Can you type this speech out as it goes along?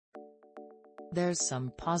there's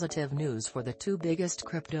some positive news for the two biggest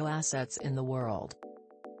crypto assets in the world.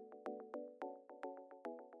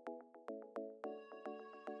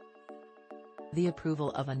 The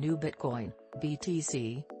approval of a new Bitcoin,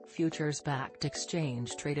 BTC, futures-backed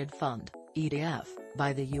exchange-traded fund, ETF,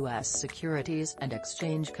 by the U.S. Securities and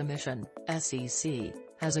Exchange Commission, SEC,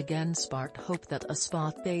 has again sparked hope that a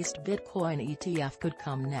spot-based Bitcoin ETF could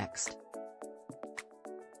come next.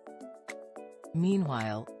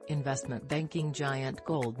 Meanwhile, investment banking giant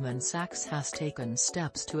Goldman Sachs has taken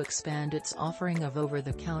steps to expand its offering of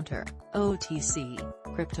over-the-counter, OTC,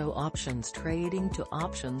 crypto options trading to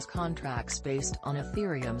options contracts based on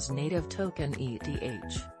Ethereum's native token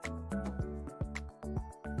ETH.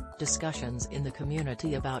 Discussions in the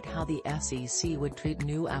community about how the SEC would treat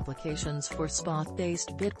new applications for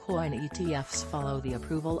spot-based Bitcoin ETFs follow the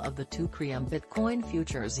approval of the 2-Cream Bitcoin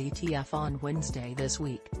Futures ETF on Wednesday this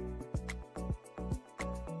week.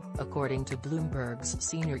 According to Bloomberg's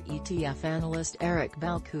senior ETF analyst Eric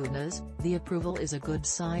Balchunas, the approval is a good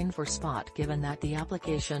sign for spot given that the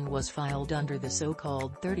application was filed under the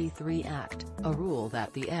so-called 33 Act, a rule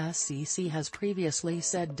that the SEC has previously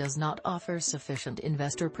said does not offer sufficient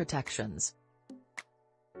investor protections.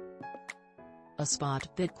 A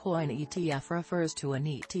spot Bitcoin ETF refers to an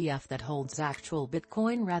ETF that holds actual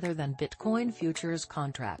Bitcoin rather than Bitcoin futures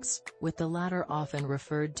contracts, with the latter often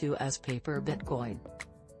referred to as paper Bitcoin.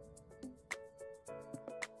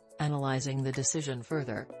 Analyzing the decision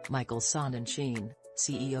further, Michael Sonnenschein,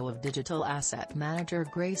 CEO of digital asset manager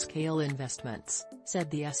Grayscale Investments,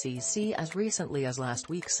 said the SEC as recently as last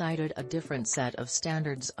week cited a different set of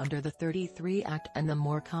standards under the 33 Act and the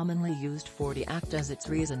more commonly used 40 Act as its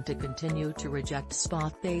reason to continue to reject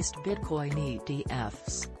spot-based Bitcoin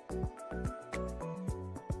ETFs.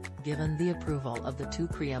 Given the approval of the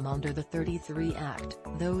 2-Cream under the 33 Act,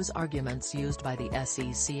 those arguments used by the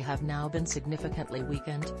SEC have now been significantly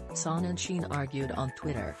weakened, Sonnenschein argued on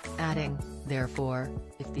Twitter, adding, therefore,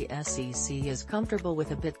 if the SEC is comfortable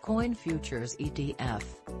with a Bitcoin futures ETF,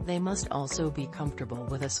 they must also be comfortable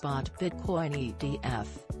with a spot Bitcoin ETF.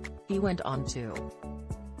 He went on to.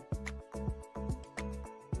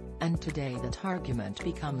 And today that argument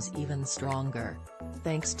becomes even stronger.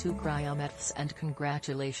 Thanks to ETFs and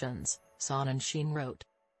congratulations, Sonnenschein wrote.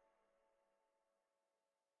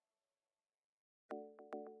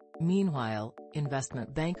 Meanwhile,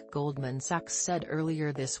 investment bank Goldman Sachs said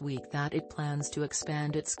earlier this week that it plans to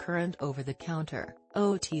expand its current over-the-counter,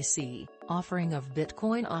 OTC, offering of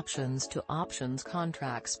Bitcoin options to options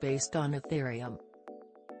contracts based on Ethereum.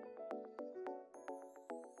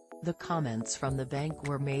 The comments from the bank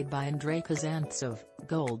were made by Andrei Kazantsov,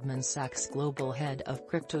 Goldman Sachs global head of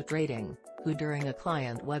crypto trading, who during a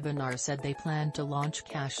client webinar said they plan to launch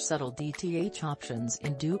cash-settled ETH options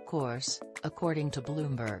in due course, according to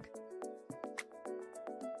Bloomberg.